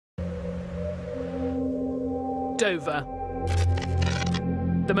Dover.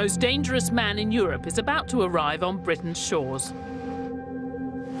 The most dangerous man in Europe is about to arrive on Britain's shores.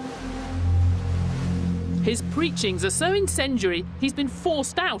 His preachings are so incendiary, he's been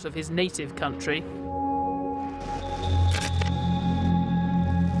forced out of his native country.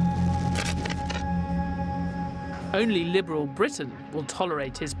 Only liberal Britain will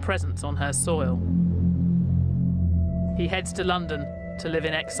tolerate his presence on her soil. He heads to London to live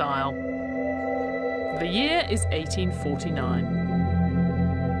in exile. The year is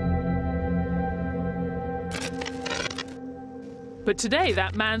 1849. But today,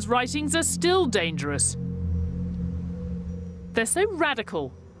 that man's writings are still dangerous. They're so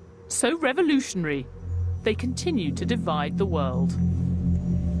radical, so revolutionary, they continue to divide the world.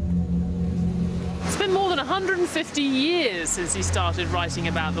 It's been more than 150 years since he started writing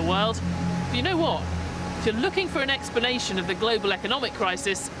about the world. But you know what? If you're looking for an explanation of the global economic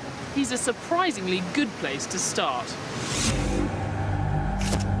crisis, he's a surprisingly good place to start.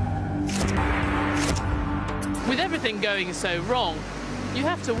 With everything going so wrong, you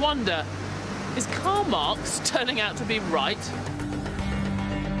have to wonder, is Karl Marx turning out to be right?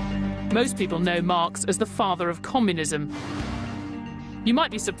 Most people know Marx as the father of communism. You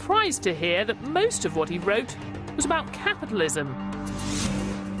might be surprised to hear that most of what he wrote was about capitalism.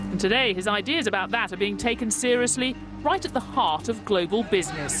 And today, his ideas about that are being taken seriously right at the heart of global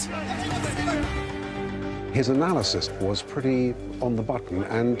business. His analysis was pretty on the button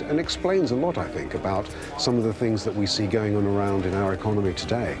and explains a lot, I think, about some of the things that we see going on around in our economy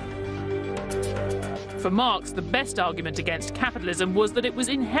today. For Marx, the best argument against capitalism was that it was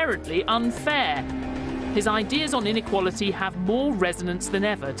inherently unfair. His ideas on inequality have more resonance than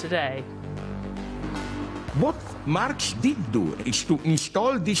ever today. What Marx did do is to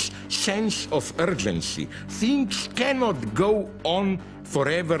install this sense of urgency. Things cannot go on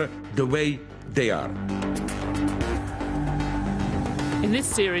forever the way they are. In this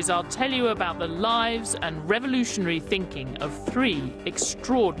series, I'll tell you about the lives and revolutionary thinking of three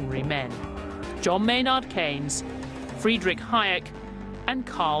extraordinary men: John Maynard Keynes, Friedrich Hayek, and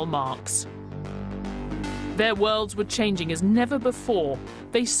Karl Marx. Their worlds were changing as never before.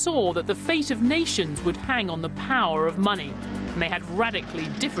 They saw that the fate of nations would hang on the power of money, and they had radically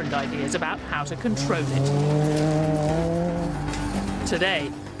different ideas about how to control it. Today,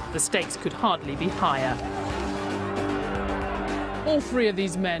 the stakes could hardly be higher. All three of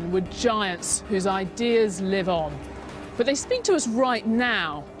these men were giants whose ideas live on. But they speak to us right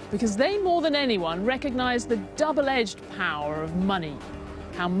now because they, more than anyone, recognise the double-edged power of money.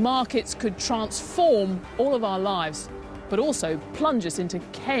 How markets could transform all of our lives, but also plunge us into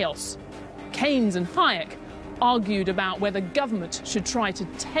chaos. Keynes and Hayek argued about whether government should try to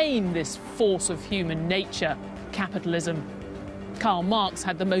tame this force of human nature, capitalism. Karl Marx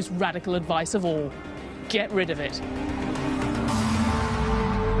had the most radical advice of all: get rid of it.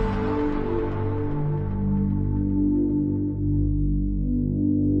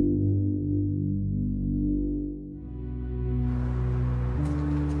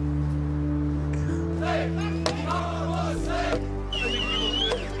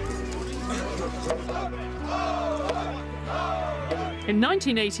 In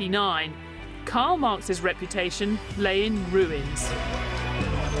 1989, Karl Marx's reputation lay in ruins.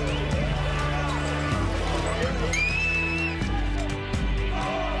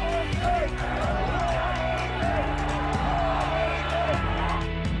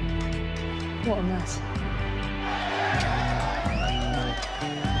 What a mess.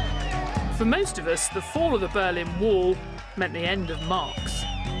 For most of us, the fall of the Berlin Wall meant the end of Marx.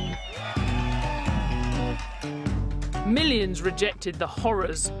 Millions rejected the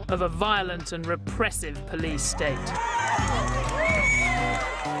horrors of a violent and repressive police state.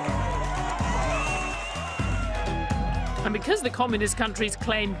 And because the communist countries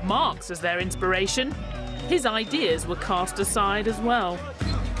claimed Marx as their inspiration, his ideas were cast aside as well.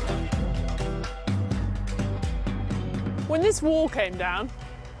 When this wall came down,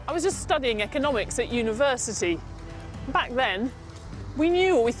 I was just studying economics at university. Back then, we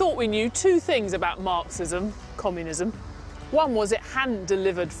knew, or we thought we knew, two things about Marxism, communism. One was it hadn't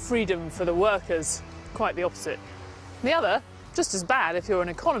delivered freedom for the workers, quite the opposite. The other, just as bad if you're an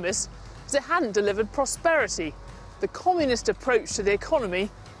economist, is it hadn't delivered prosperity. The communist approach to the economy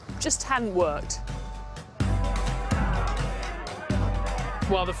just hadn't worked.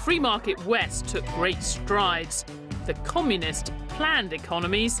 While the free market West took great strides, the communist planned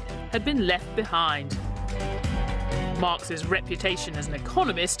economies had been left behind. Marx's reputation as an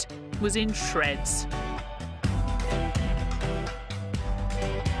economist was in shreds.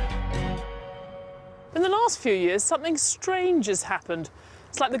 In the last few years, something strange has happened.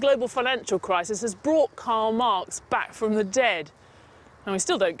 It's like the global financial crisis has brought Karl Marx back from the dead. And we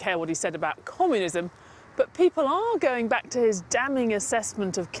still don't care what he said about communism, but people are going back to his damning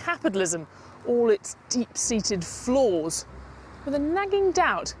assessment of capitalism, all its deep-seated flaws, with a nagging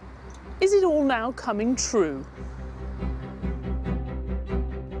doubt, is it all now coming true?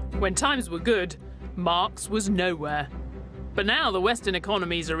 When times were good, Marx was nowhere. But now the Western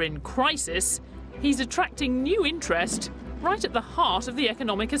economies are in crisis, he's attracting new interest right at the heart of the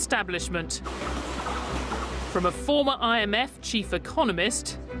economic establishment. From a former IMF chief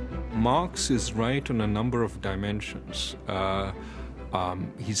economist, Marx is right on a number of dimensions.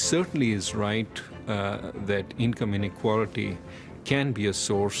 He certainly is right that income inequality can be a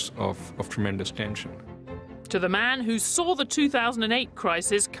source of tremendous tension. to the man who saw the 2008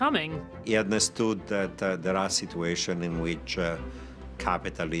 crisis coming. He understood that there are situations in which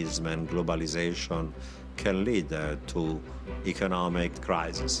capitalism and globalization can lead to economic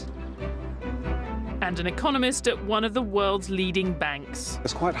crisis. And an economist at one of the world's leading banks.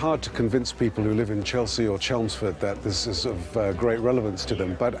 It's quite hard to convince people who live in Chelsea or Chelmsford that this is of great relevance to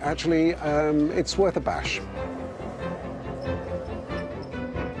them, but actually it's worth a bash.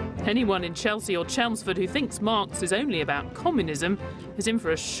 Anyone in Chelsea or Chelmsford who thinks Marx is only about communism is in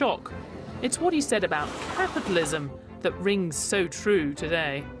for a shock. It's what he said about capitalism that rings so true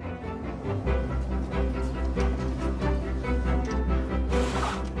today.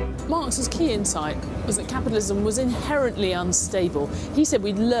 Marx's key insight was that capitalism was inherently unstable. He said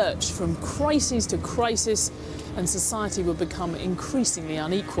we'd lurch from crisis to crisis and society would become increasingly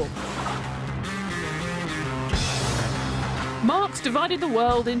unequal. Marx divided the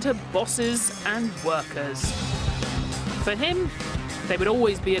world into bosses and workers. For him, they would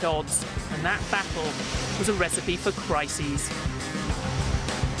always be at odds, and that battle was a recipe for crises.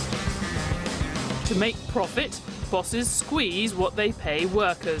 To make profit, bosses squeeze what they pay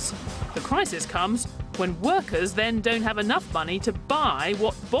workers. The crisis comes when workers then don't have enough money to buy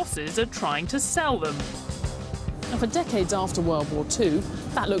what bosses are trying to sell them. And for decades after World War II,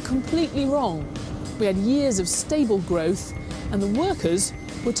 that looked completely wrong. We had years of stable growth, and the workers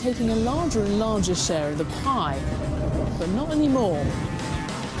were taking a larger and larger share of the pie. But not anymore.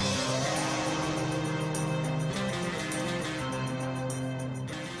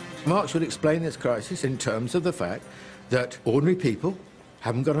 Marx would explain this crisis in terms of the fact that ordinary people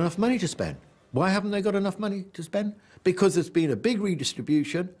haven't got enough money to spend. Why haven't they got enough money to spend? Because there's been a big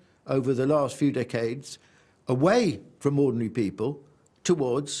redistribution over the last few decades away from ordinary people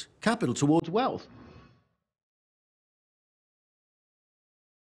towards capital, towards wealth.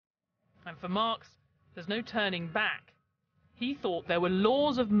 And for Marx, there's no turning back. He thought there were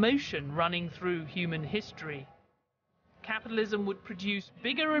laws of motion running through human history. Capitalism would produce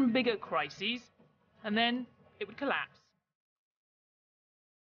bigger and bigger crises, and then it would collapse.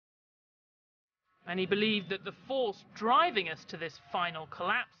 And he believed that the force driving us to this final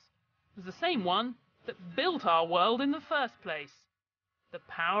collapse was the same one that built our world in the first place: the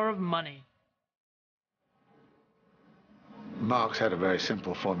power of money. Marx had a very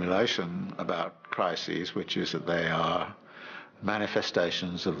simple formulation about crises, which is that they are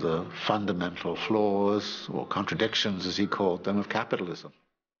manifestations of the fundamental flaws, or contradictions as he called them, of capitalism.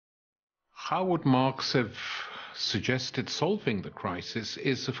 How would Marx have suggested solving the crisis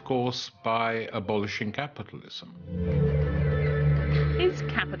is, of course, by abolishing capitalism. Is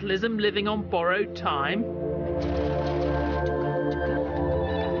capitalism living on borrowed time?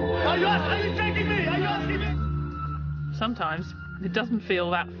 Are you taking me? Are you asking me? Sometimes it doesn't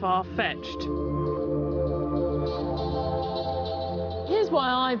feel that far-fetched. Here's why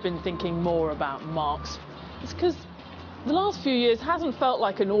I've been thinking more about Marx. It's because the last few years hasn't felt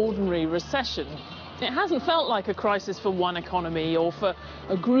like an ordinary recession. It hasn't felt like a crisis for one economy or for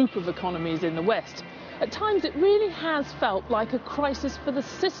a group of economies in the West. At times it really has felt like a crisis for the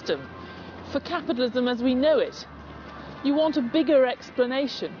system, for capitalism as we know it. You want a bigger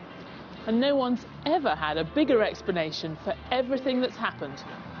explanation, and no one's ever had a bigger explanation for everything that's happened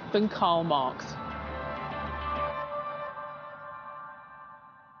than Karl Marx.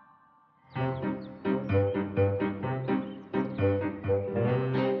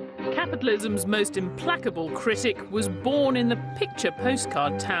 Capitalism's most implacable critic was born in the picture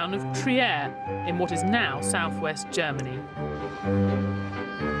postcard town of Trier, in what is now southwest Germany.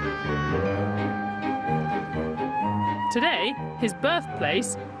 Today, his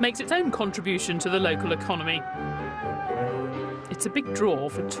birthplace makes its own contribution to the local economy. It's a big draw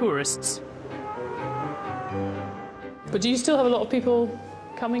for tourists. But do you still have a lot of people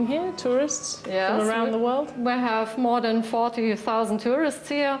coming here, tourists from around the world? We have more than 40,000 tourists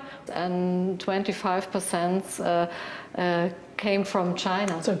here, and 25% came from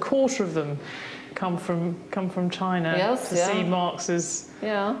China. So a quarter of them come from China to see Marx's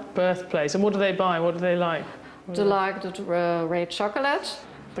birthplace. And what do they buy? What do they like? They like the red chocolate.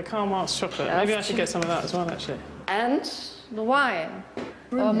 The Karl Marx chocolate. Yes. Maybe I should get some of that as well, actually. And the wine.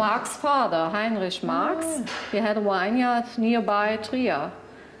 Marx's father, Heinrich Marx, he had a vineyard nearby Trier.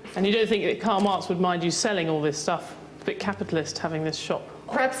 And you don't think that Karl Marx would mind you selling all this stuff? A bit capitalist having this shop.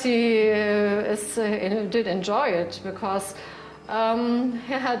 Perhaps he did enjoy it because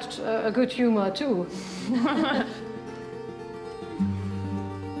he had a good humor too.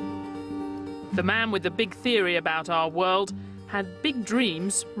 The man with the big theory about our world had big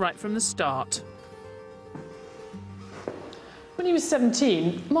dreams right from the start. When he was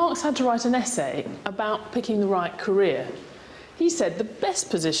 17, Marx had to write an essay about picking the right career. He said the best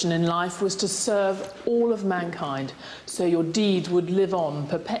position in life was to serve all of mankind, so your deed would live on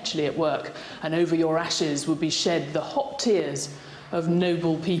perpetually at work, and over your ashes would be shed the hot tears of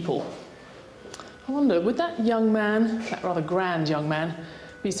noble people. I wonder, would that young man, that rather grand young man,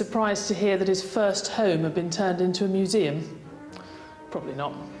 be surprised to hear that his first home had been turned into a museum? Probably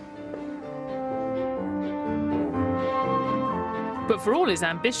not. But for all his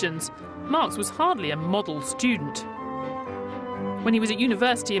ambitions, Marx was hardly a model student. When he was at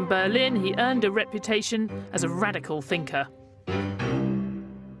university in Berlin, he earned a reputation as a radical thinker.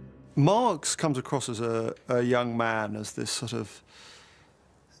 Marx comes across as a young man as this sort of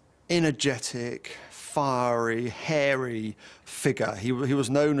energetic, fiery, hairy figure. He was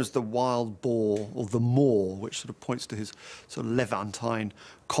known as the wild boar, or the Moor, which sort of points to his sort of Levantine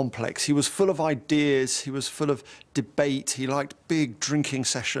complex. He was full of ideas, he was full of debate, he liked big drinking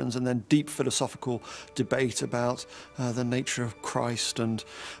sessions and then deep philosophical debate about the nature of Christ and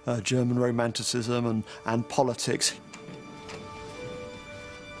German Romanticism and politics.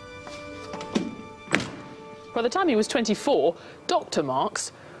 By the time he was 24, Dr.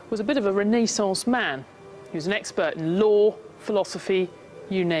 Marx was a bit of a Renaissance man. He was an expert in law, philosophy,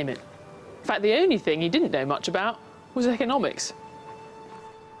 you name it. In fact, the only thing he didn't know much about was economics.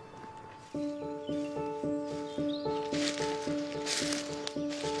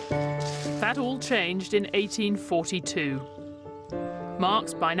 That all changed in 1842.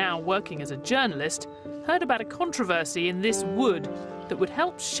 Marx, by now working as a journalist, heard about a controversy in this wood that would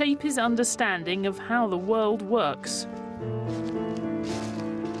help shape his understanding of how the world works.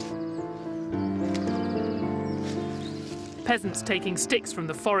 Peasants taking sticks from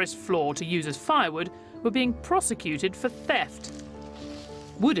the forest floor to use as firewood were being prosecuted for theft.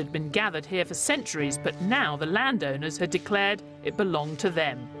 Wood had been gathered here for centuries, but now the landowners had declared it belonged to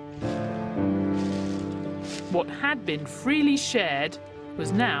them. What had been freely shared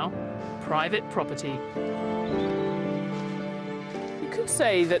was now private property. You could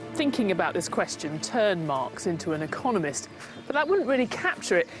say that thinking about this question turned Marx into an economist, but that wouldn't really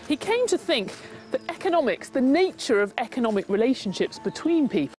capture it. He came to think that economics, the nature of economic relationships between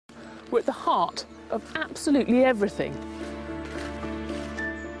people, were at the heart of absolutely everything.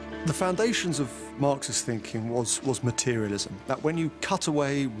 The foundations of Marx's thinking was materialism, that when you cut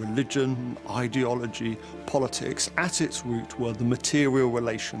away religion, ideology, politics, at its root were the material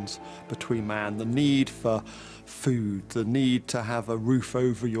relations between man, the need for food, the need to have a roof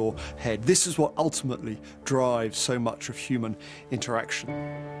over your head. This is what ultimately drives so much of human interaction.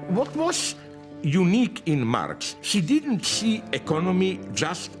 What was unique in Marx, he didn't see economy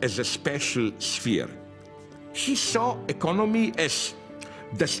just as a special sphere. He saw economy as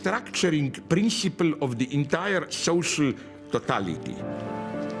the structuring principle of the entire social totality.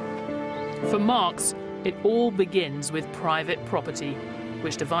 For Marx, it all begins with private property,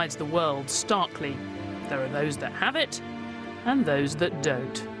 which divides the world starkly. There are those that have it and those that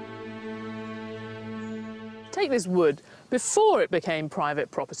don't. Take this wood. Before it became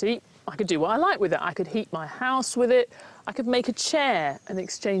private property, I could do what I like with it. I could heat my house with it. I could make a chair and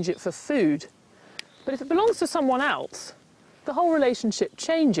exchange it for food. But if it belongs to someone else, the whole relationship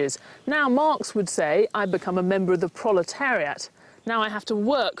changes. Now Marx would say, I become a member of the proletariat. Now I have to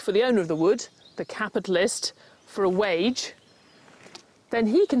work for the owner of the wood, the capitalist, for a wage. Then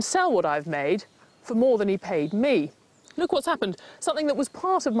he can sell what I've made for more than he paid me. Look what's happened. Something that was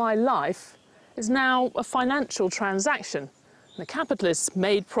part of my life is now a financial transaction. The capitalist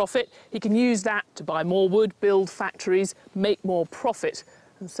made profit. He can use that to buy more wood, build factories, make more profit.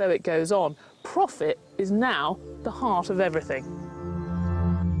 And so it goes on. Profit is now the heart of everything.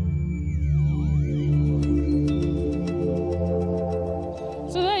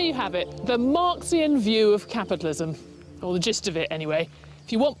 So there you have it, the Marxian view of capitalism, or the gist of it anyway.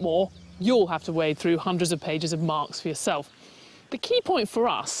 If you want more, you'll have to wade through hundreds of pages of Marx for yourself. The key point for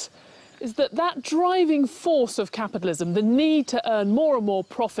us is that that driving force of capitalism, the need to earn more and more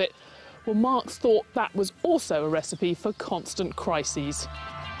profit, well, Marx thought that was also a recipe for constant crises.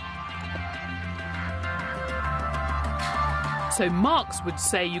 So Marx would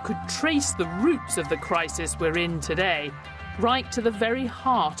say you could trace the roots of the crisis we're in today right to the very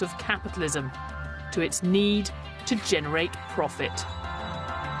heart of capitalism, to its need to generate profit.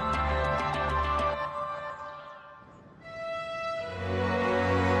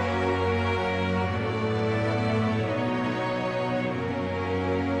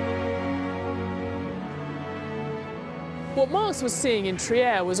 What Marx was seeing in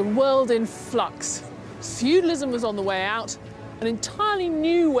Trier was a world in flux. Feudalism was on the way out. An entirely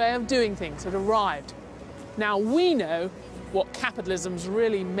new way of doing things had arrived. Now we know what capitalism's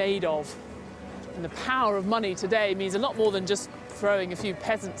really made of. And the power of money today means a lot more than just throwing a few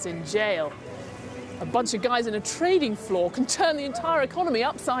peasants in jail. A bunch of guys in a trading floor can turn the entire economy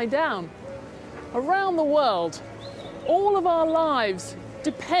upside down. Around the world, all of our lives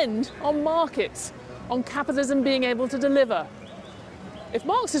depend on markets, on capitalism being able to deliver. If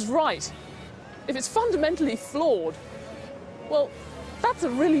Marx is right, if it's fundamentally flawed, well, that's a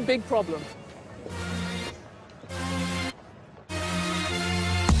really big problem.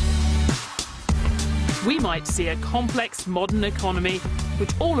 We might see a complex modern economy which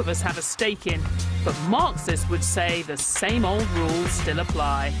all of us have a stake in, but Marxists would say the same old rules still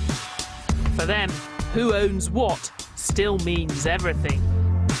apply. For them, who owns what still means everything.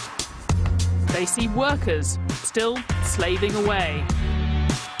 They see workers still slaving away,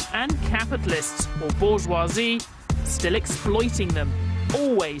 and capitalists or bourgeoisie still exploiting them,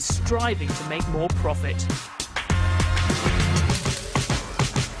 always striving to make more profit.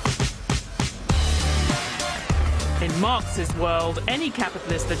 In Marx's world, any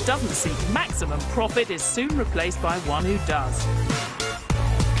capitalist that doesn't seek maximum profit is soon replaced by one who does.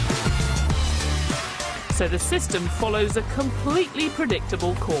 So the system follows a completely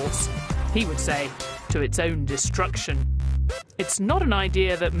predictable course, he would say, to its own destruction. It's not an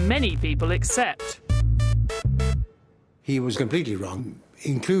idea that many people accept. He was completely wrong,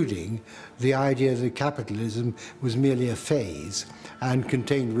 including the idea that capitalism was merely a phase and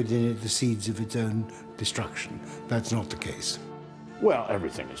contained within it the seeds of its own destruction. That's not the case. Well,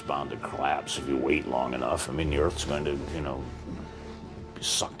 everything is bound to collapse if you wait long enough. I mean, the Earth's going to, be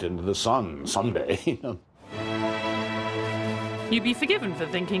sucked into the sun someday. You'd be forgiven for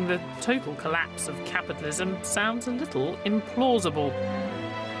thinking the total collapse of capitalism sounds a little implausible.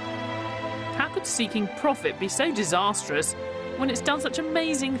 How could seeking profit be so disastrous when it's done such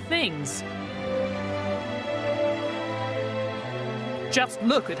amazing things? Just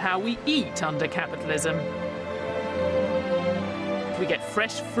look at how we eat under capitalism. We get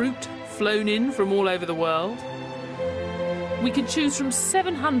fresh fruit flown in from all over the world. We can choose from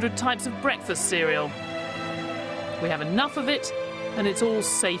 700 types of breakfast cereal. We have enough of it, and it's all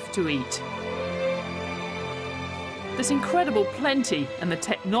safe to eat. This incredible plenty and the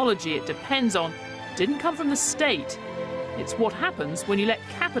technology it depends on didn't come from the state. It's what happens when you let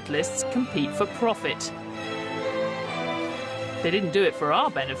capitalists compete for profit. They didn't do it for our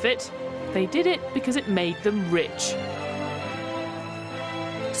benefit. They did it because it made them rich.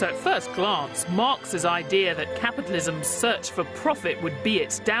 So at first glance, Marx's idea that capitalism's search for profit would be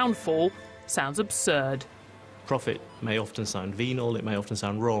its downfall sounds absurd. Profit may often sound venal, it may often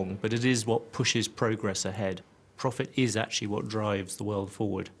sound wrong, but it is what pushes progress ahead. Profit is actually what drives the world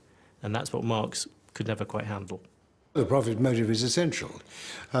forward, and that's what Marx could never quite handle. The profit motive is essential.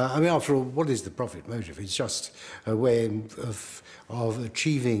 After all, what is the profit motive? It's just a way of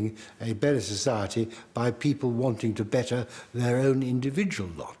achieving a better society by people wanting to better their own individual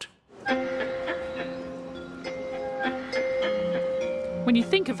lot. When you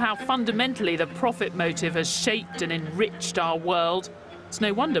think of how fundamentally the profit motive has shaped and enriched our world, it's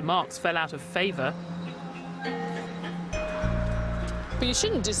no wonder Marx fell out of favour. But you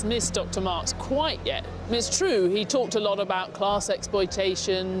shouldn't dismiss Dr. Marx quite yet. It's true, he talked a lot about class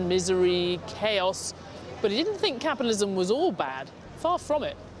exploitation, misery, chaos, but he didn't think capitalism was all bad. Far from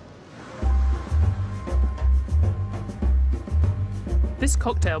it. This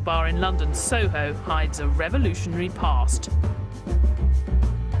cocktail bar in London's Soho hides a revolutionary past.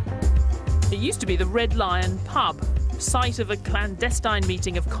 It used to be the Red Lion pub, site of a clandestine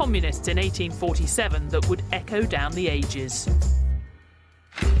meeting of communists in 1847 that would echo down the ages.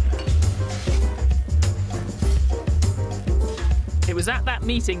 It was at that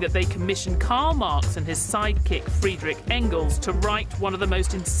meeting that they commissioned Karl Marx and his sidekick Friedrich Engels to write one of the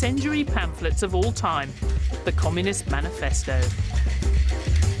most incendiary pamphlets of all time, the Communist Manifesto.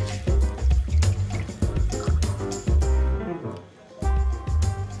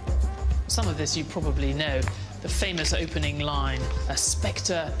 Some of this you probably know. The famous opening line, "A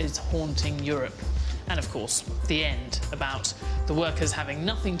spectre is haunting Europe." And of course, the end, about the workers having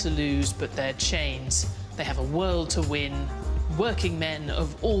nothing to lose but their chains. They have a world to win. Working men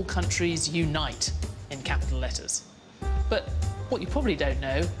of all countries unite, in capital letters. But what you probably don't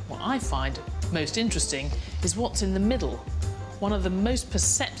know, what I find most interesting, is what's in the middle. One of the most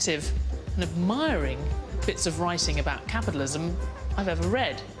perceptive and admiring bits of writing about capitalism I've ever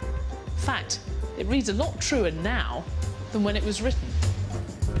read. In fact, it reads a lot truer now than when it was written.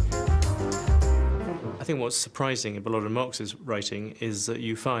 I think what's surprising about a lot of Marx's writing is that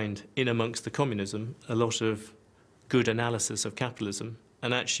you find in amongst the communism a lot of good analysis of capitalism,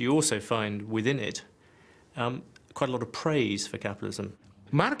 and actually you also find within it quite a lot of praise for capitalism.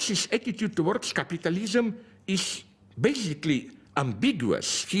 Marx's attitude towards capitalism is basically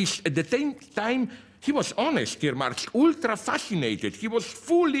ambiguous. At the same time, he was honest here, Marx, ultra fascinated. He was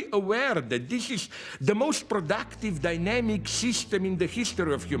fully aware that this is the most productive, dynamic system in the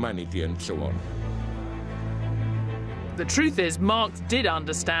history of humanity, and so on. The truth is, Marx did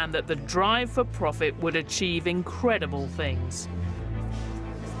understand that the drive for profit would achieve incredible things.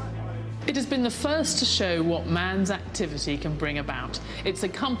 It has been the first to show what man's activity can bring about. It's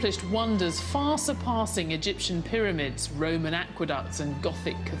accomplished wonders far surpassing Egyptian pyramids, Roman aqueducts and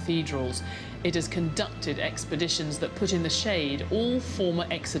Gothic cathedrals. It has conducted expeditions that put in the shade all former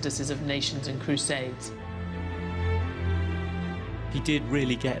exoduses of nations and crusades. He did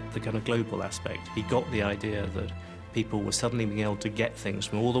really get the kind of global aspect. He got the idea that people were suddenly being able to get things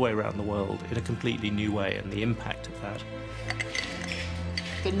from all the way around the world in a completely new way, and the impact of that.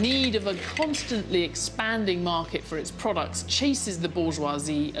 The need of a constantly expanding market for its products chases the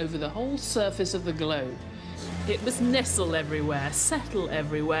bourgeoisie over the whole surface of the globe. It must nestle everywhere, settle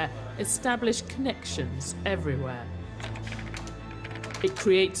everywhere, establish connections everywhere. It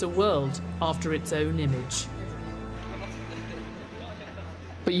creates a world after its own image.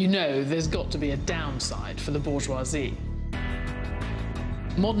 But you know there's got to be a downside for the bourgeoisie.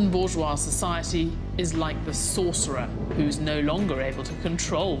 Modern bourgeois society is like the sorcerer who's no longer able to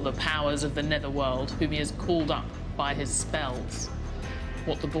control the powers of the netherworld, whom he has called up by his spells.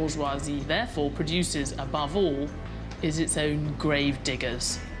 What the bourgeoisie therefore produces above all is its own grave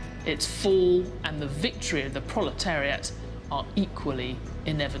diggers. Its fall and the victory of the proletariat are equally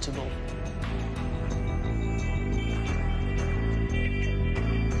inevitable.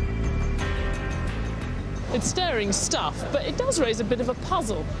 It's stirring stuff, but it does raise a bit of a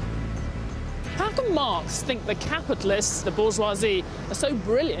puzzle. How can Marx think the capitalists, the bourgeoisie, are so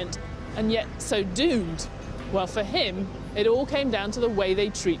brilliant and yet so doomed? Well, for him, it all came down to the way they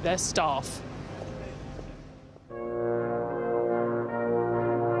treat their staff.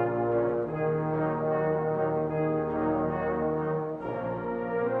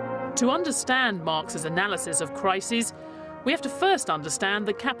 To understand Marx's analysis of crises, we have to first understand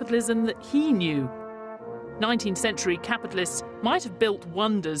the capitalism that he knew. 19th century capitalists might have built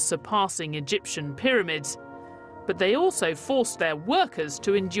wonders surpassing Egyptian pyramids, but they also forced their workers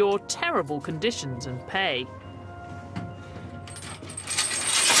to endure terrible conditions and pay.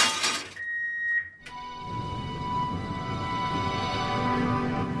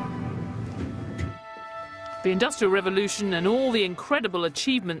 The Industrial Revolution and all the incredible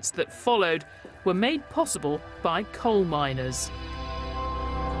achievements that followed were made possible by coal miners.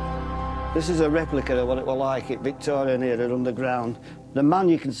 This is a replica of what it was like at Victorian era underground. The man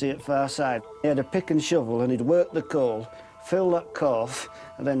you can see at far side, he had a pick and shovel and he'd work the coal, fill that corf,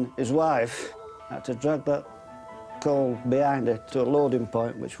 and then his wife had to drag that coal behind her to a loading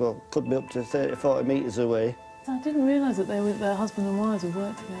point, which could be up to 30, 40 metres away. I didn't realise that their husband and wives would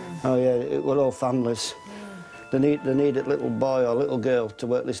work together. Oh yeah, it were all families. Yeah. They needed a little boy or little girl to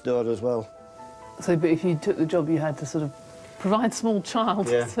work this door as well. So, but if you took the job, you had to sort of provide small child.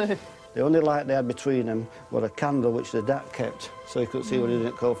 Yeah. So. The only light they had between them was a candle which the dad kept, so he could see what he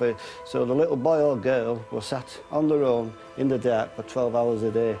didn't call for. So the little boy or girl was sat on their own in the dark for 12 hours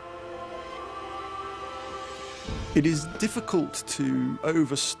a day. It is difficult to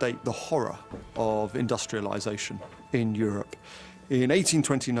overstate the horror of industrialisation in Europe. In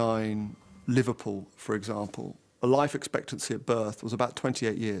 1829, Liverpool, for example, a life expectancy at birth was about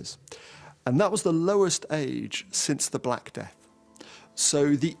 28 years. And that was the lowest age since the Black Death.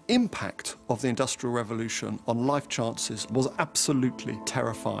 So the impact of the Industrial Revolution on life chances was absolutely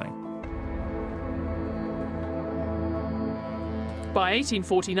terrifying. By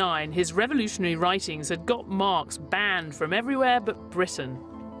 1849, his revolutionary writings had got Marx banned from everywhere but Britain.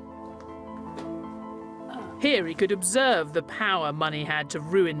 Here he could observe the power money had to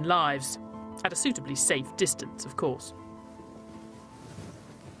ruin lives, at a suitably safe distance, of course.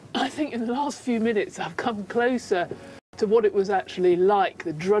 I think in the last few minutes I've come closer to what it was actually like,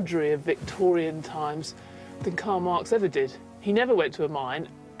 the drudgery of Victorian times, than Karl Marx ever did. He never went to a mine,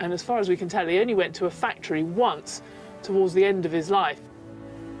 and as far as we can tell, he only went to a factory once towards the end of his life.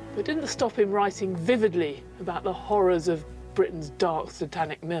 But it didn't stop him writing vividly about the horrors of Britain's dark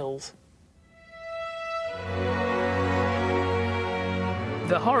satanic mills.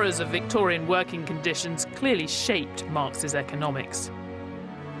 The horrors of Victorian working conditions clearly shaped Marx's economics.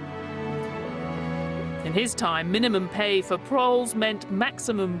 In his time, minimum pay for proles meant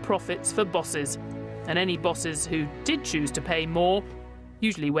maximum profits for bosses, and any bosses who did choose to pay more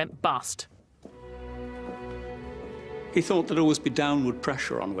usually went bust. He thought there'd always be downward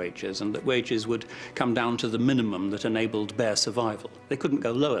pressure on wages, and that wages would come down to the minimum that enabled bare survival. They couldn't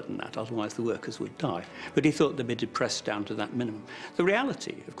go lower than that, otherwise the workers would die. But he thought they'd be depressed down to that minimum. The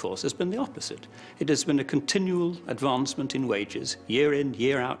reality, of course, has been the opposite. It has been a continual advancement in wages, year in,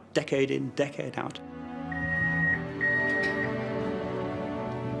 year out, decade in, decade out.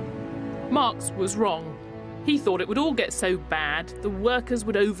 Marx was wrong. He thought it would all get so bad the workers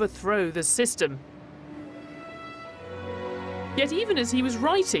would overthrow the system. Yet even as he was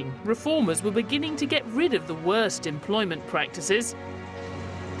writing, reformers were beginning to get rid of the worst employment practices.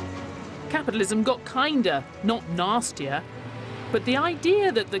 Capitalism got kinder, not nastier, but the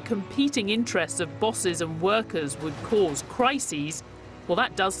idea that the competing interests of bosses and workers would cause crises, well,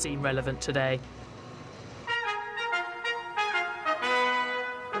 that does seem relevant today.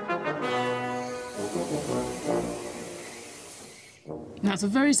 Now, it's a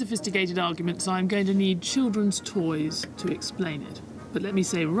very sophisticated argument, so I'm going to need children's toys to explain it. But let me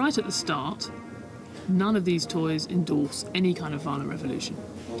say right at the start, none of these toys endorse any kind of violent revolution.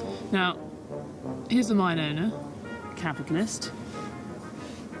 Now, here's the mine owner, capitalist,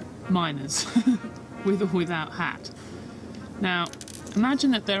 miners, with or without hat. Now,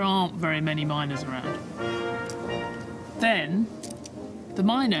 imagine that there aren't very many miners around. Then, the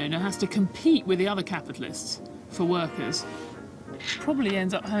mine owner has to compete with the other capitalists for workers. Probably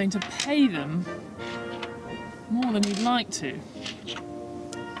ends up having to pay them more than he'd like to.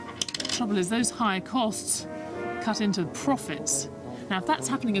 The trouble is, those higher costs cut into profits. Now, if that's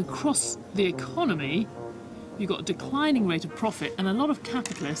happening across the economy, you've got a declining rate of profit and a lot of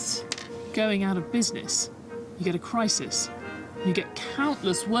capitalists going out of business. You get a crisis. You get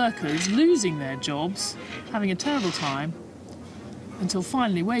countless workers losing their jobs, having a terrible time, until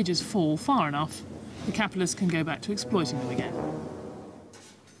finally wages fall far enough the capitalists can go back to exploiting them again.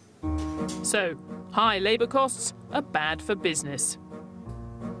 So, high labour costs are bad for business.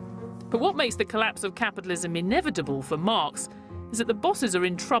 But what makes the collapse of capitalism inevitable for Marx is that the bosses are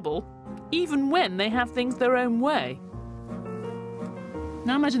in trouble even when they have things their own way.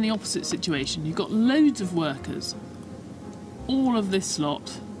 Now imagine the opposite situation. You've got loads of workers, all of this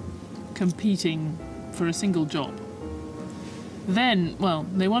lot competing for a single job. Then, well,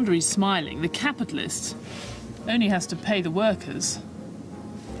 no wonder he's smiling. The capitalist only has to pay the workers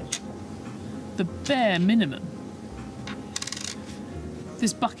the bare minimum.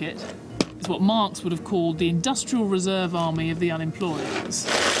 This bucket is what Marx would have called the industrial reserve army of the unemployed.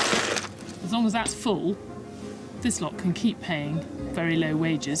 As long as that's full, this lot can keep paying very low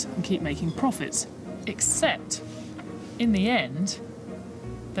wages and keep making profits. Except, in the end,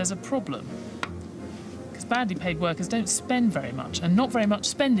 there's a problem. Badly paid workers don't spend very much, and not very much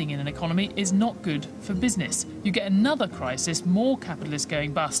spending in an economy is not good for business. You get another crisis, more capitalists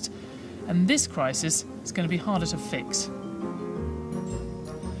going bust, and this crisis is going to be harder to fix.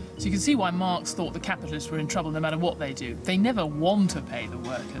 So you can see why Marx thought the capitalists were in trouble no matter what they do. They never want to pay the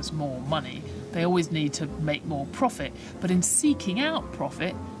workers more money. They always need to make more profit. But in seeking out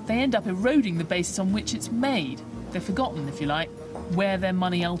profit, they end up eroding the basis on which it's made. They've forgotten, if you like, where their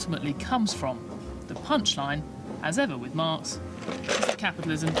money ultimately comes from. The punchline, as ever with Marx, is that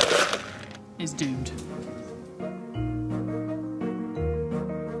capitalism is doomed.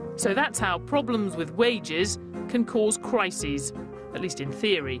 So that's how problems with wages can cause crises, at least in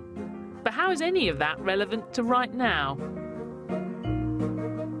theory. But how is any of that relevant to right now?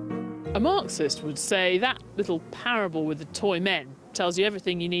 A Marxist would say that little parable with the toy men tells you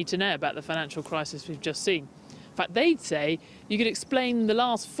everything you need to know about the financial crisis we've just seen. In fact, they'd say you could explain the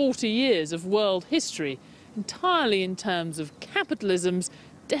last 40 years of world history entirely in terms of capitalism's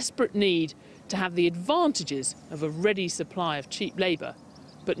desperate need to have the advantages of a ready supply of cheap labour,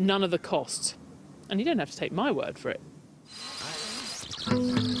 but none of the costs. And you don't have to take my word for it.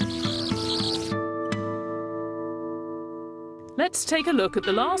 Let's take a look at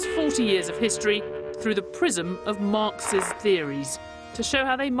the last 40 years of history through the prism of Marx's theories to show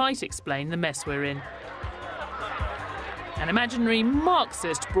how they might explain the mess we're in. An imaginary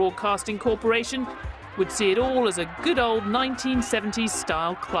Marxist broadcasting corporation would see it all as a good old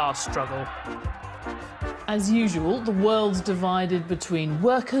 1970s-style class struggle. As usual, the world's divided between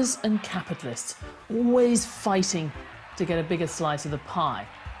workers and capitalists, always fighting to get a bigger slice of the pie.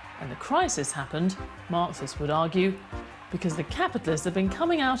 And the crisis happened, Marxists would argue, because the capitalists have been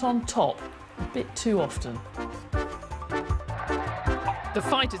coming out on top a bit too often. The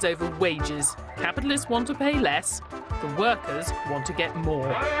fight is over wages. Capitalists want to pay less, the workers want to get more.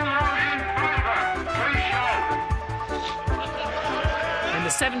 In the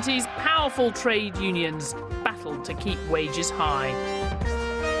 70s, powerful trade unions battled to keep wages high.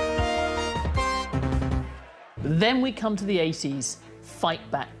 Then we come to the 80s,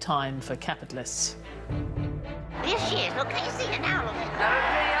 fight back time for capitalists. This year's look easier now.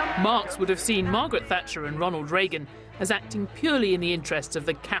 Marx would have seen Margaret Thatcher and Ronald Reagan as acting purely in the interests of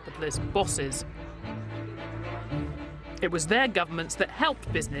the capitalist bosses. It was their governments that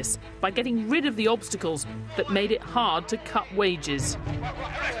helped business by getting rid of the obstacles that made it hard to cut wages.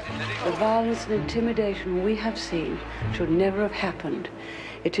 The violence and intimidation we have seen should never have happened.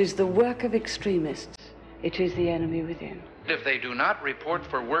 It is the work of extremists. It is the enemy within. If they do not report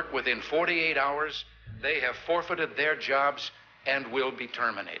for work within 48 hours, they have forfeited their jobs and will be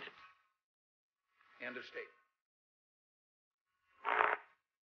terminated. End of statement.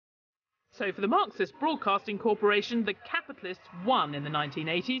 So for the Marxist Broadcasting Corporation, the capitalists won in the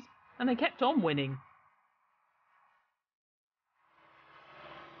 1980s, and they kept on winning.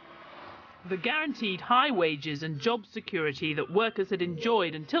 The guaranteed high wages and job security that workers had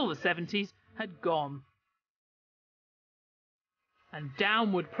enjoyed until the 70s had gone. And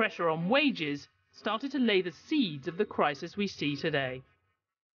downward pressure on wages started to lay the seeds of the crisis we see today.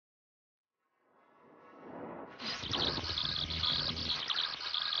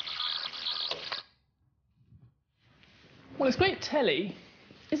 Well, it's great telly.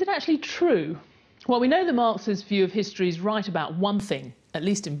 Is it actually true? Well, we know the Marxist view of history is right about one thing, at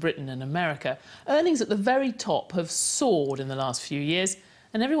least in Britain and America. Earnings at the very top have soared in the last few years,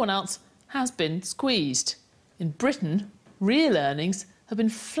 and everyone else has been squeezed. In Britain, real earnings have been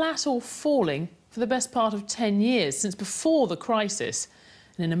flat or falling for the best part of 10 years, since before the crisis.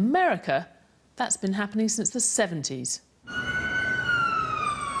 And in America, that's been happening since the 70s.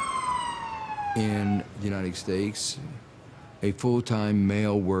 In the United States, a full-time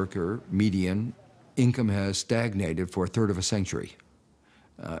male worker, median, income has stagnated for a third of a century.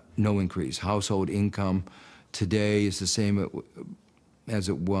 No increase. Household income today is the same as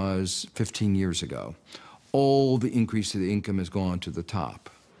it was 15 years ago. All the increase of the income has gone to the top.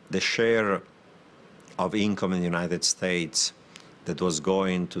 The share of income in the United States that was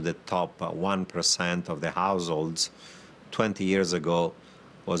going to the top 1% of the households 20 years ago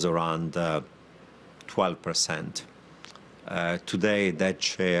was around 12%. Today, that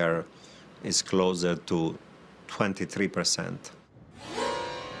share is closer to 23%.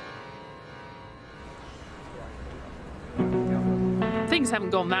 Things haven't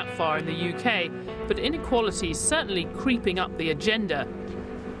gone that far in the UK, but inequality is certainly creeping up the agenda.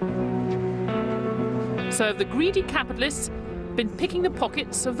 So have the greedy capitalists been picking the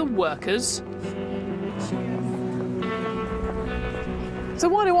pockets of the workers? So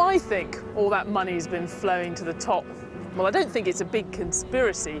why do I think all that money's been flowing to the top? Well, I don't think it's a big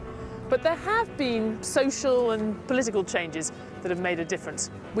conspiracy, but there have been social and political changes that have made a difference.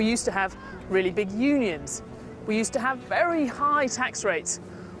 We used to have really big unions. We used to have very high tax rates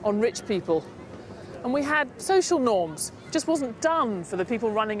on rich people. And we had social norms. It just wasn't done for the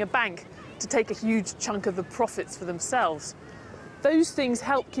people running a bank to take a huge chunk of the profits for themselves. Those things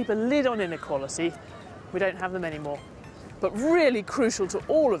help keep a lid on inequality. We don't have them anymore. But really crucial to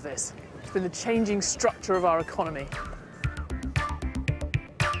all of this has been the changing structure of our economy.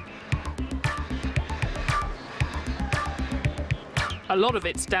 A lot of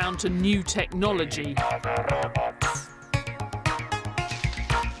it's down to new technology.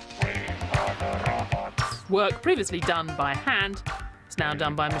 Work previously done by hand is now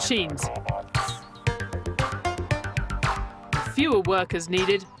done by machines. With fewer workers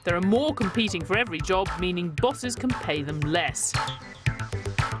needed, there are more competing for every job, meaning bosses can pay them less.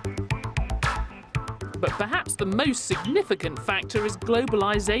 But perhaps the most significant factor is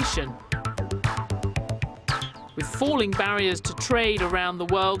globalization. With falling barriers to trade around the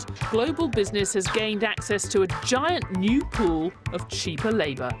world, global business has gained access to a giant new pool of cheaper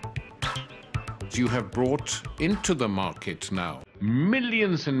labour. You have brought into the market now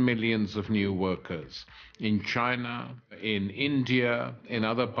millions and millions of new workers in China, in India, in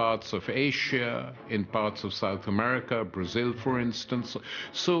other parts of Asia, in parts of South America, Brazil, for instance.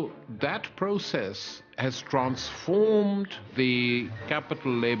 So that process has transformed the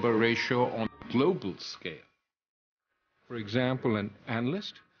capital-labor ratio on a global scale. For example, an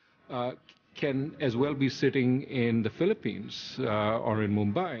analyst can as well be sitting in the Philippines or in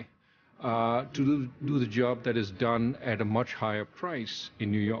Mumbai to do the job that is done at a much higher price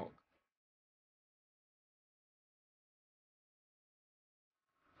in New York.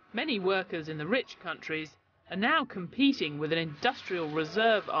 Many workers in the rich countries are now competing with an industrial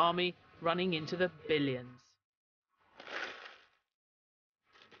reserve army running into the billions.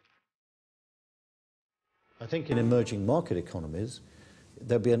 I think in emerging market economies,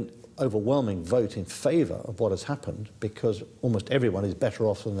 there'll be an overwhelming vote in favour of what has happened because almost everyone is better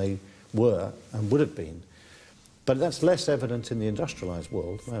off than they were and would have been. But that's less evident in the industrialised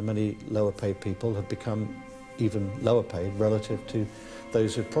world, where many lower paid people have become even lower paid relative to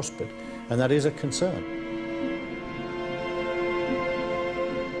those who've prospered. And that is a concern.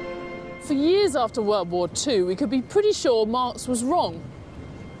 For years after World War II, we could be pretty sure Marx was wrong.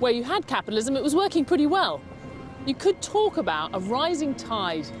 Where you had capitalism, it was working pretty well. You could talk about a rising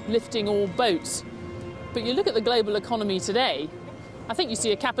tide lifting all boats. But you look at the global economy today, I think you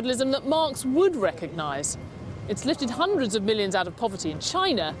see a capitalism that Marx would recognise. It's lifted hundreds of millions out of poverty in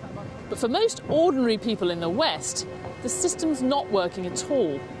China, but for most ordinary people in the West, the system's not working at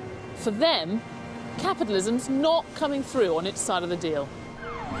all. For them, capitalism's not coming through on its side of the deal.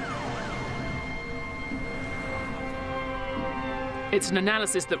 It's an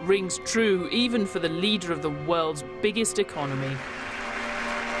analysis that rings true even for the leader of the world's biggest economy.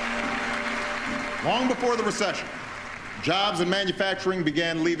 Long before the recession, jobs and manufacturing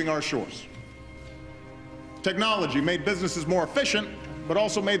began leaving our shores. Technology made businesses more efficient, but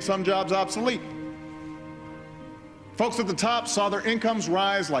also made some jobs obsolete. Folks at the top saw their incomes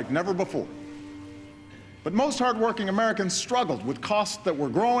rise like never before. But most hardworking Americans struggled with costs that were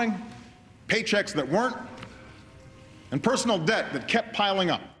growing, paychecks that weren't, and personal debt that kept piling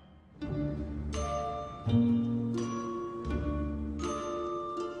up.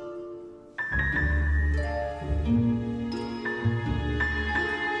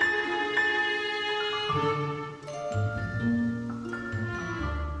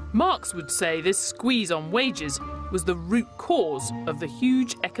 Marx would say this squeeze on wages was the root cause of the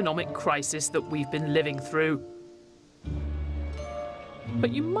huge economic crisis that we've been living through.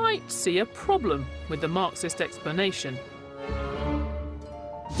 But you might see a problem with the Marxist explanation.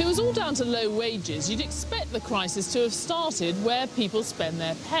 If it was all down to low wages, you'd expect the crisis to have started where people spend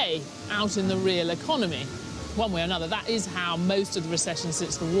their pay, out in the real economy. One way or another, that is how most of the recessions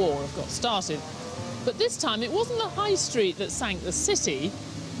since the war have got started. But this time, it wasn't the high street that sank the city,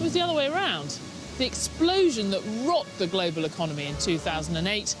 it was the other way around. The explosion that rocked the global economy in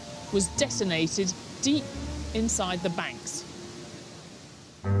 2008 was detonated deep inside the banks.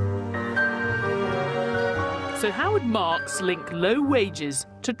 So how would Marx link low wages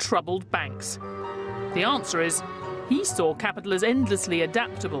to troubled banks? The answer is, he saw capital as endlessly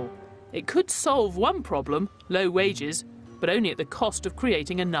adaptable. It could solve one problem, low wages, but only at the cost of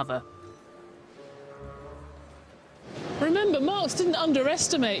creating another. Remember, Marx didn't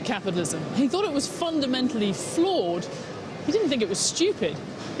underestimate capitalism. He thought it was fundamentally flawed. He didn't think it was stupid.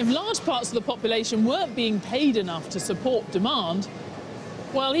 If large parts of the population weren't being paid enough to support demand,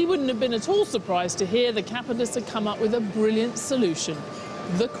 well, he wouldn't have been at all surprised to hear the capitalists had come up with a brilliant solution,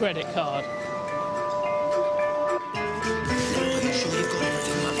 the credit card.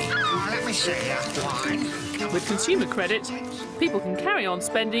 Let me see wine. With consumer credit, people can carry on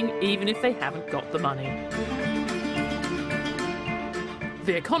spending even if they haven't got the money.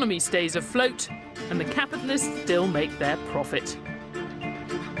 The economy stays afloat, and the capitalists still make their profit.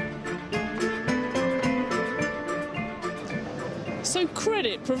 So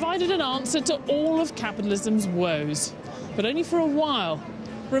credit provided an answer to all of capitalism's woes, but only for a while.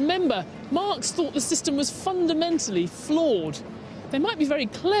 Remember, Marx thought the system was fundamentally flawed. They might be very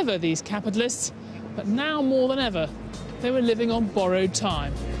clever, these capitalists, but now more than ever, they were living on borrowed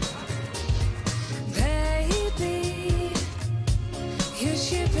time. Baby, your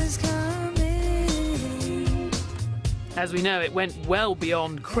ship is coming. As we know, it went well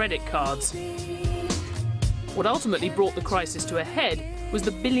beyond credit cards. What ultimately brought the crisis to a head was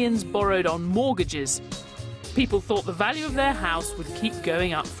the billions borrowed on mortgages. People thought the value of their house would keep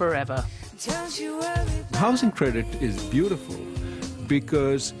going up forever. Housing credit is beautiful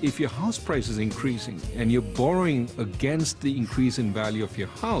because if your house price is increasing and you're borrowing against the increase in value of your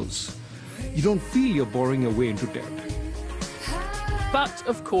house, you don't feel you're borrowing away into debt. But,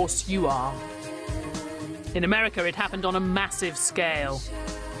 of course, you are. In America, it happened on a massive scale.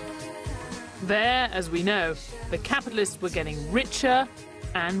 There, as we know, the capitalists were getting richer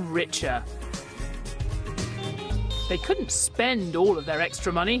and richer. They couldn't spend all of their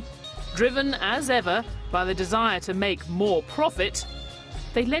extra money. Driven, as ever, by the desire to make more profit,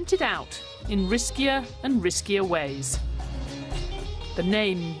 they lent it out in riskier and riskier ways. The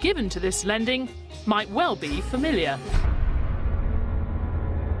name given to this lending might well be familiar.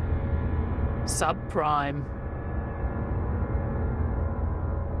 Subprime.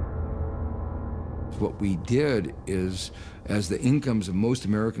 What we did is, as the incomes of most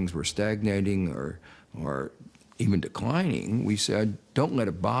Americans were stagnating or even declining, we said, don't let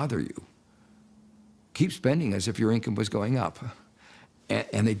it bother you. Keep spending as if your income was going up.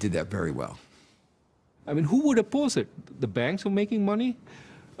 And they did that very well. I mean, who would oppose it? The banks who are making money?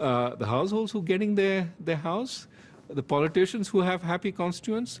 The households who are getting their house? The politicians who have happy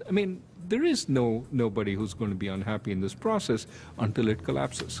constituents? I mean, there is nobody who's going to be unhappy in this process until it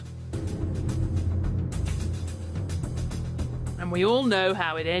collapses. And we all know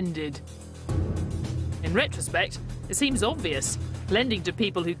how it ended. In retrospect, it seems obvious. Lending to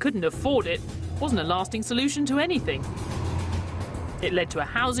people who couldn't afford it wasn't a lasting solution to anything. It led to a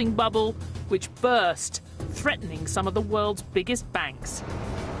housing bubble which burst, threatening some of the world's biggest banks.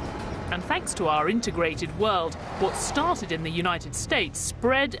 And thanks to our integrated world, what started in the United States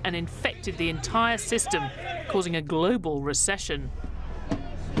spread and infected the entire system, causing a global recession.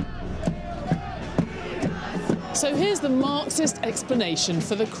 So here's the Marxist explanation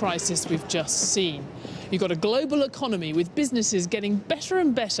for the crisis we've just seen. You've got a global economy with businesses getting better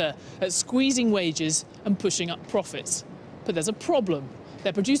and better at squeezing wages and pushing up profits. But there's a problem.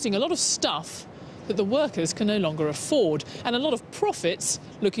 They're producing a lot of stuff that the workers can no longer afford, and a lot of profits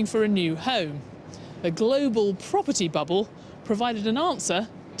looking for a new home. The global property bubble provided an answer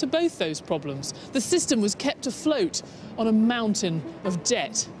to both those problems. The system was kept afloat on a mountain of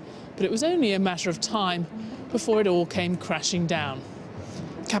debt, but it was only a matter of time before it all came crashing down.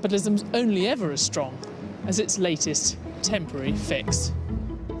 Capitalism's only ever as strong as its latest temporary fix.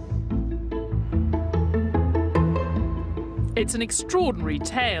 It's an extraordinary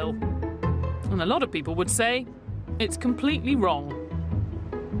tale, and a lot of people would say it's completely wrong.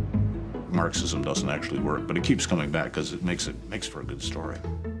 Marxism doesn't actually work, but it keeps coming back because it makes for a good story.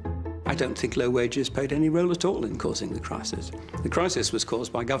 I don't think low wages played any role at all in causing the crisis. The crisis was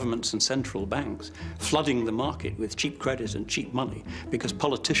caused by governments and central banks flooding the market with cheap credit and cheap money because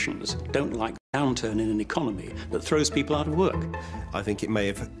politicians don't like a downturn in an economy that throws people out of work. I think it may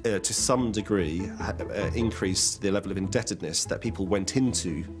have, to some degree, increased the level of indebtedness that people went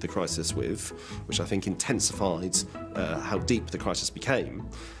into the crisis with, which I think intensified how deep the crisis became.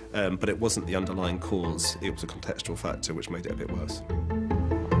 But it wasn't the underlying cause, it was a contextual factor which made it a bit worse.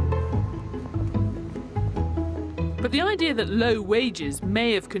 But the idea that low wages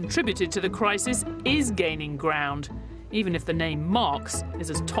may have contributed to the crisis is gaining ground, even if the name Marx is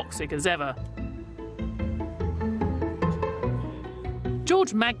as toxic as ever.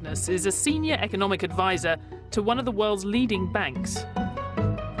 George Magnus is a senior economic advisor to one of the world's leading banks.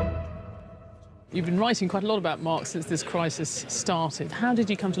 You've been writing quite a lot about Marx since this crisis started. How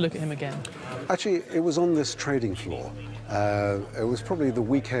did you come to look at him again? Actually, it was on this trading floor. It was probably the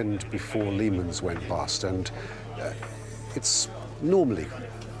weekend before Lehman's went bust, and it's normally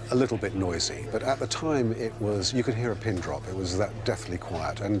a little bit noisy, but at the time it was, you could hear a pin drop. It was that deathly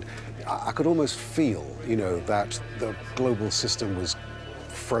quiet, and I could almost feel, you know, that the global system was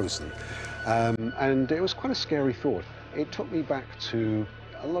frozen. And it was quite a scary thought. It took me back to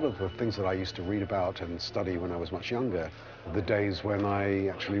a lot of the things that I used to read about and study when I was much younger, the days when I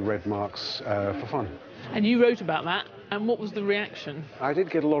actually read Marx for fun. And you wrote about that, and what was the reaction? I did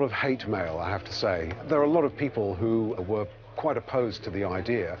get a lot of hate mail, I have to say. There are a lot of people who were quite opposed to the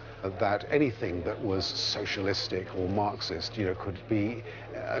idea that anything that was socialistic or Marxist, you know, could be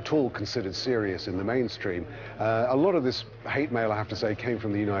at all considered serious in the mainstream. A lot of this hate mail, I have to say, came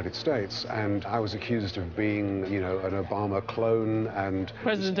from the United States, and I was accused of being, you know, an Obama clone and...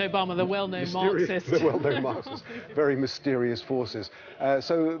 President Obama, the well-known Marxist. The well-known Marxist. Very mysterious forces.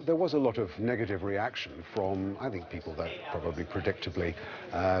 So there was a lot of negative reaction from, I think, people that probably predictably,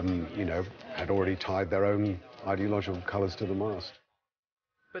 you know, had already tied their own ideological colours to the mast.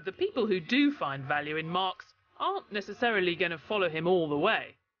 But the people who do find value in Marx aren't necessarily going to follow him all the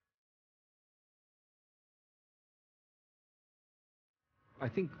way. I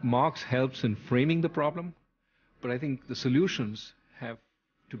think Marx helps in framing the problem, but I think the solutions have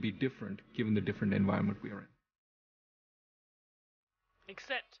to be different given the different environment we are in.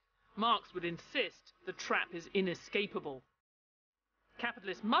 Except Marx would insist the trap is inescapable.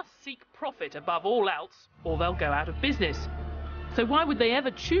 Capitalists must seek profit above all else, or they'll go out of business. So why would they ever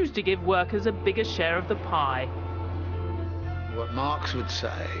choose to give workers a bigger share of the pie? What Marx would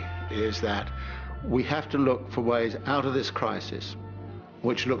say is that we have to look for ways out of this crisis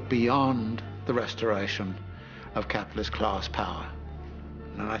which look beyond the restoration of capitalist class power.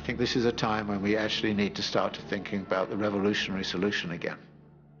 And I think this is a time when we actually need to start thinking about the revolutionary solution again.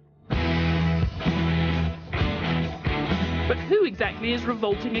 But who exactly is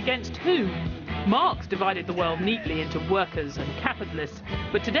revolting against who? Marx divided the world neatly into workers and capitalists,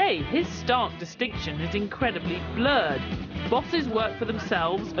 but today his stark distinction is incredibly blurred. Bosses work for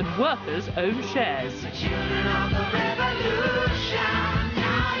themselves and workers own shares.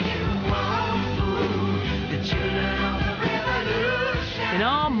 In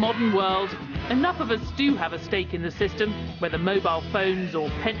our modern world, enough of us do have a stake in the system, whether mobile phones or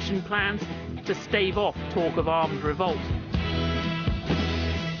pension plans, to stave off talk of armed revolt.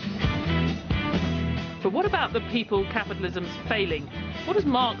 But what about the people capitalism's failing? What does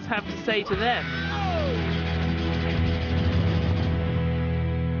Marx have to say to them?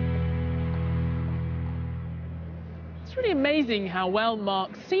 It's really amazing how well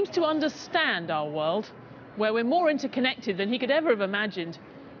Marx seems to understand our world, where we're more interconnected than he could ever have imagined,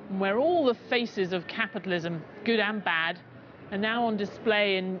 and where all the faces of capitalism, good and bad, are now on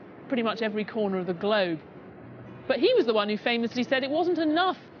display in pretty much every corner of the globe. But he was the one who famously said it wasn't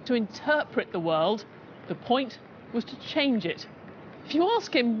enough to interpret the world. The point was to change it. If you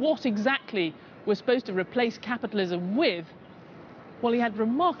ask him what exactly we're supposed to replace capitalism with, well, he had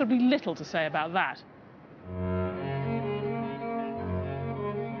remarkably little to say about that.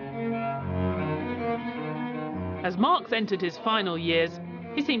 As Marx entered his final years,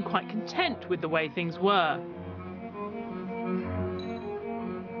 he seemed quite content with the way things were.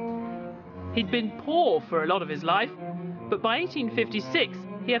 He'd been poor for a lot of his life, but by 1856,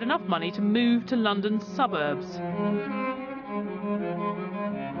 he had enough money to move to London's suburbs.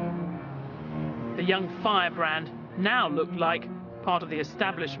 The young firebrand now looked like part of the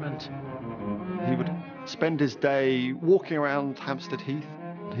establishment. He would spend his day walking around Hampstead Heath.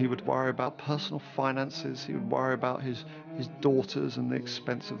 He would worry about personal finances. He would worry about his daughters and the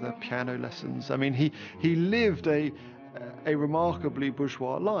expense of their piano lessons. I mean, he lived a remarkably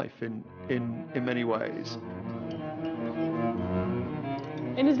bourgeois life in many ways.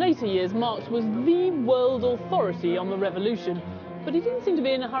 In his later years, Marx was the world authority on the revolution, but he didn't seem to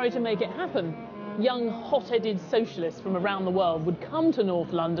be in a hurry to make it happen. Young, hot-headed socialists from around the world would come to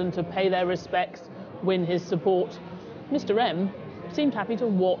North London to pay their respects, win his support. Mr. M seemed happy to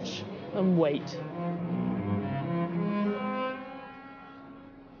watch and wait.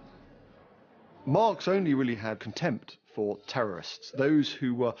 Marx only really had contempt for terrorists, those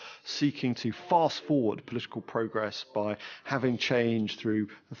who were seeking to fast forward political progress by having change through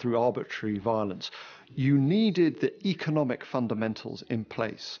arbitrary violence. You needed the economic fundamentals in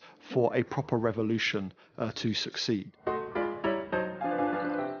place for a proper revolution to succeed.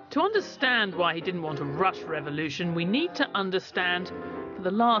 To understand why he didn't want a rush revolution, we need to understand, for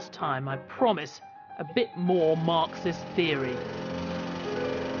the last time, I promise, a bit more Marxist theory.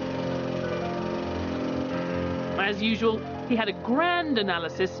 As usual, he had a grand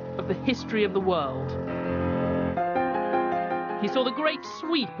analysis of the history of the world. He saw the great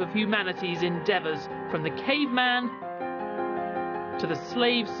sweep of humanity's endeavours from the caveman to the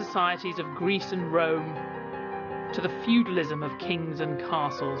slave societies of Greece and Rome to the feudalism of kings and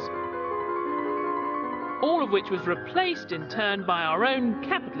castles, all of which was replaced in turn by our own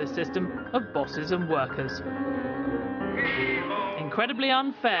capitalist system of bosses and workers. Incredibly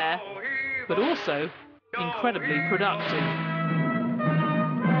unfair, but also incredibly productive.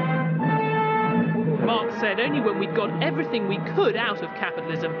 Marx said only when we'd got everything we could out of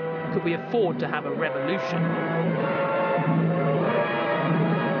capitalism could we afford to have a revolution.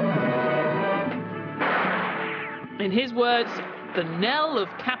 In his words, the knell of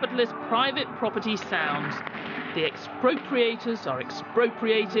capitalist private property sounds. The expropriators are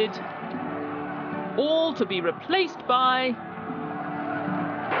expropriated, all to be replaced by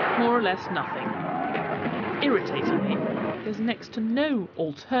more or less nothing. Irritatingly, there's next to no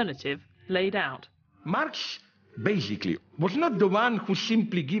alternative laid out. Marx, basically, was not the one who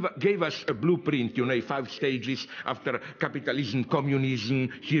simply gave us a blueprint, 5 stages after capitalism, communism,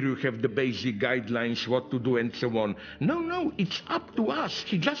 here you have the basic guidelines, what to do and so on. No, it's up to us.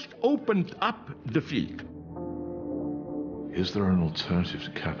 He just opened up the field. Is there an alternative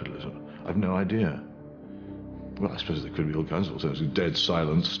to capitalism? I've no idea. Well, I suppose there could be all kinds of alternatives. Dead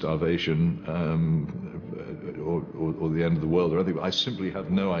silence, starvation, or the end of the world or anything. But I simply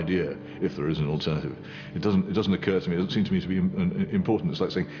have no idea if there is an alternative. It doesn't occur to me. It doesn't seem to me to be important. It's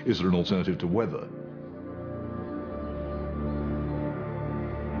like saying, is there an alternative to weather?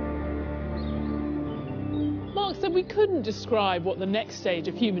 Marx said we couldn't describe what the next stage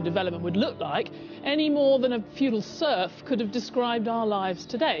of human development would look like any more than a feudal serf could have described our lives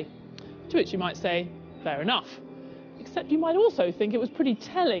today. To which you might say, fair enough. Except you might also think it was pretty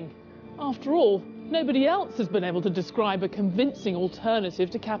telling. After all, nobody else has been able to describe a convincing alternative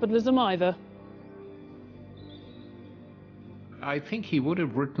to capitalism either. I think he would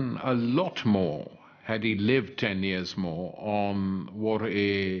have written a lot more had he lived 10 years more on what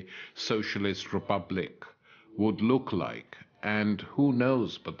a socialist republic would look like. And who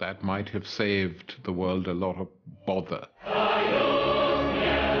knows, but that might have saved the world a lot of bother.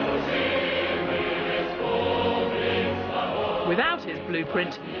 Without his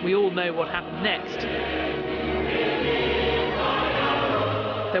blueprint, we all know what happened next.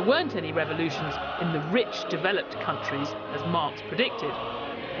 There weren't any revolutions in the rich, developed countries, as Marx predicted.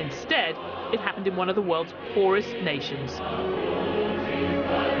 Instead, it happened in one of the world's poorest nations.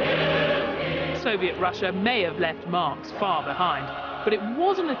 Soviet Russia may have left Marx far behind, but it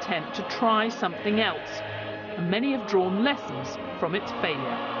was an attempt to try something else, and many have drawn lessons from its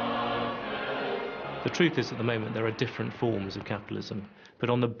failure. The truth is, at the moment, there are different forms of capitalism,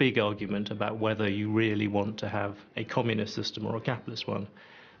 but on the big argument about whether you really want to have a communist system or a capitalist one,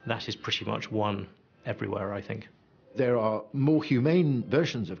 that is pretty much won everywhere, I think. There are more humane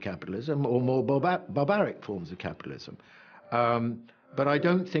versions of capitalism or more barbaric forms of capitalism. But I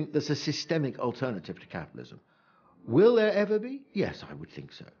don't think there's a systemic alternative to capitalism. Will there ever be? Yes, I would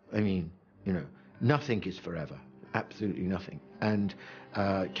think so. I mean, you know, nothing is forever. Absolutely nothing. And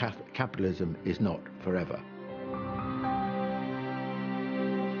capitalism is not forever.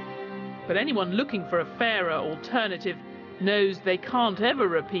 But anyone looking for a fairer alternative knows they can't ever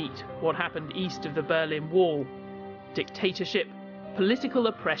repeat what happened east of the Berlin Wall. Dictatorship, political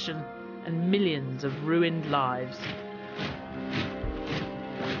oppression, and millions of ruined lives.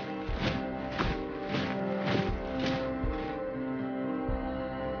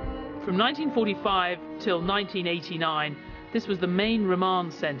 From 1945 till 1989, this was the main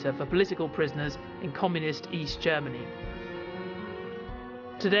remand centre for political prisoners in communist East Germany.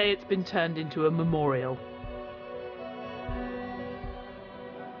 Today it's been turned into a memorial.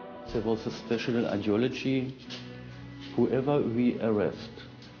 There was a special ideology. Whoever we arrest,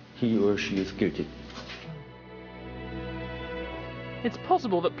 he or she is guilty. It's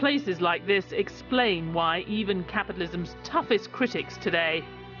possible that places like this explain why even capitalism's toughest critics today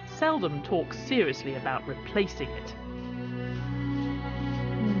seldom talk seriously about replacing it.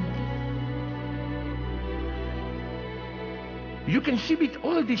 You can see with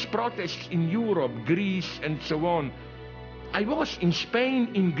all these protests in Europe, Greece, and so on. I was in Spain,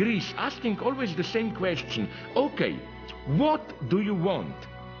 in Greece, asking always the same question. Okay, what do you want?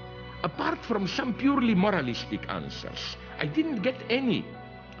 Apart from some purely moralistic answers, I didn't get any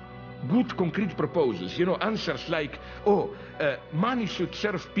good concrete proposals. You know, answers like, money should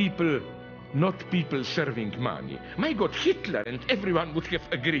serve people, not people serving money. My God, Hitler and everyone would have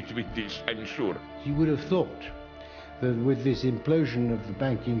agreed with this, I'm sure. You would have thought that with this implosion of the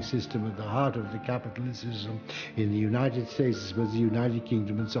banking system at the heart of the capitalism in the United States, as well as the United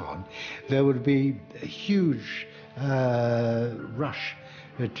Kingdom and so on, there would be a huge rush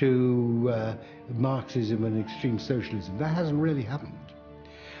to Marxism and extreme socialism. That hasn't really happened.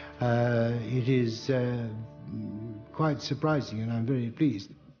 It is quite surprising, and I'm very pleased.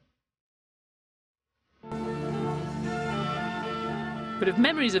 But if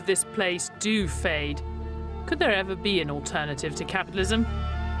memories of this place do fade, could there ever be an alternative to capitalism?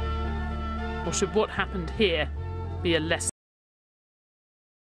 Or should what happened here be a lesson?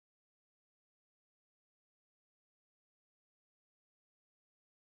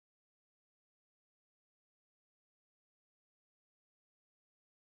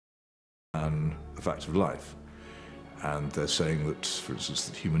 And a fact of life. And they're saying that, for instance,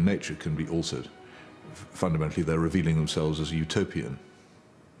 that human nature can be altered. Fundamentally, they're revealing themselves as a utopian.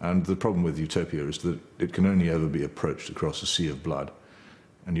 And the problem with utopia is that it can only ever be approached across a sea of blood,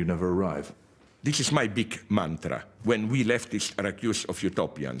 and you never arrive. This is my big mantra when we leftists are accused of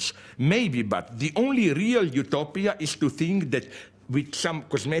utopians. Maybe, but the only real utopia is to think that with some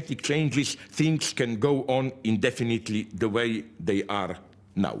cosmetic changes, things can go on indefinitely the way they are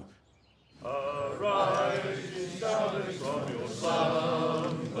now. Arise, shouting from your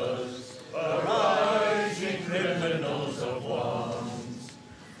slumbers, arise, ye criminals of wrongs,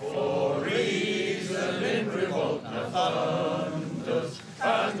 for reason in revolt now thunders,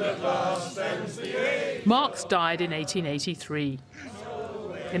 and at last ends the age. Marx died in 1883.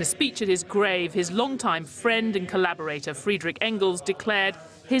 In a speech at his grave, his longtime friend and collaborator Friedrich Engels declared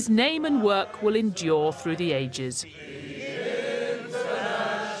his name and work will endure through the ages.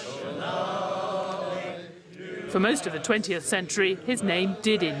 For most of the 20th century, his name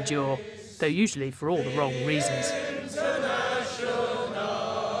did endure, though usually for all the wrong reasons.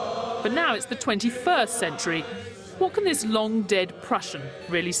 But now it's the 21st century. What can this long-dead Prussian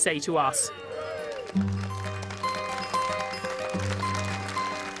really say to us?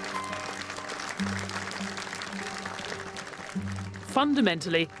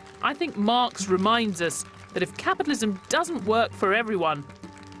 Fundamentally, I think Marx reminds us that if capitalism doesn't work for everyone,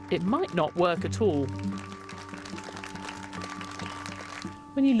 it might not work at all.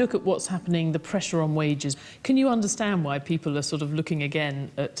 When you look at what's happening, the pressure on wages, can you understand why people are sort of looking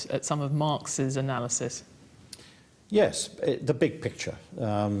again at some of Marx's analysis? Yes, the big picture,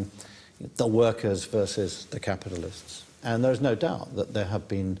 the workers versus the capitalists. And there's no doubt that there have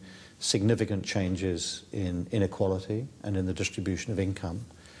been significant changes in inequality and in the distribution of income,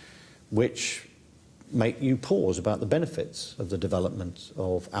 which make you pause about the benefits of the development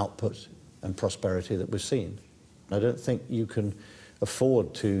of output and prosperity that we've seen. I don't think you can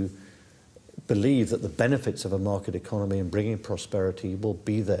afford to believe that the benefits of a market economy and bringing prosperity will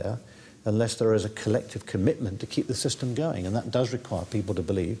be there unless there is a collective commitment to keep the system going. And that does require people to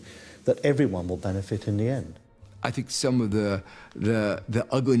believe that everyone will benefit in the end. I think some of the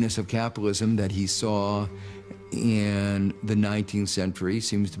ugliness of capitalism that he saw in the 19th century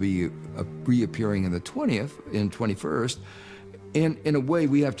seems to be reappearing in the 21st. And in a way,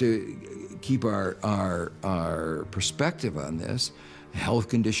 we have to keep our perspective on this. Health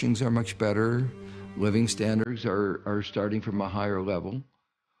conditions are much better. Living standards are starting from a higher level.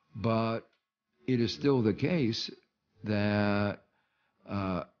 But it is still the case that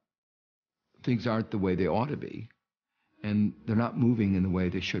things aren't the way they ought to be, and they're not moving in the way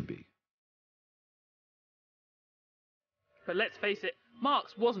they should be. But let's face it,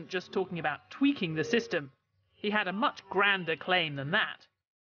 Marx wasn't just talking about tweaking the system. He had a much grander claim than that.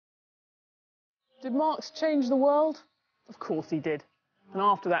 Did Marx change the world? Of course he did. And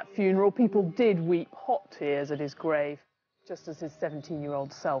after that funeral, people did weep hot tears at his grave, just as his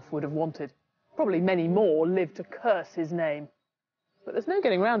 17-year-old self would have wanted. Probably many more lived to curse his name. But there's no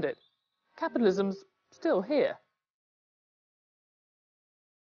getting around it. Capitalism's still here.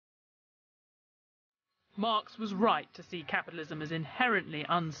 Marx was right to see capitalism as inherently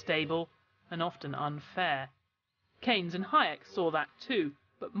unstable and often unfair. Keynes and Hayek saw that too,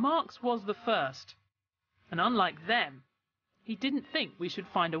 but Marx was the first. And unlike them, he didn't think we should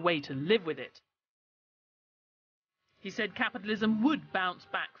find a way to live with it. He said capitalism would bounce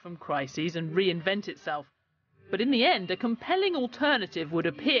back from crises and reinvent itself, but in the end a compelling alternative would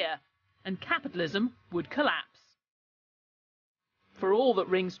appear and capitalism would collapse. For all that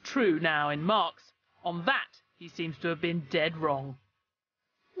rings true now in Marx, on that he seems to have been dead wrong.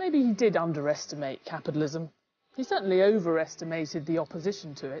 Maybe he did underestimate capitalism. He certainly overestimated the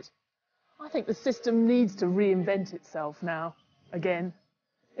opposition to it. I think the system needs to reinvent itself now, again.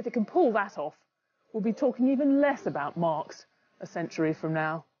 If it can pull that off, we'll be talking even less about Marx a century from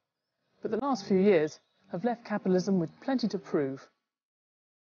now. But the last few years have left capitalism with plenty to prove.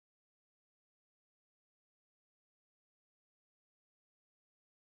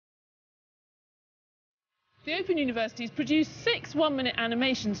 The Open University's produced 6 one-minute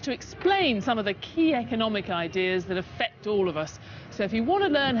animations to explain some of the key economic ideas that affect all of us. So if you want to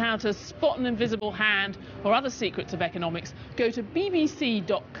learn how to spot an invisible hand or other secrets of economics, go to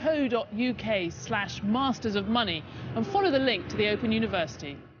bbc.co.uk/Masters of Money and follow the link to the Open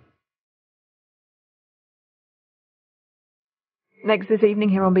University. Next this evening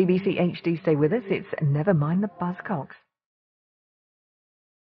here on BBC HD, stay with us, it's Never Mind the Buzzcocks.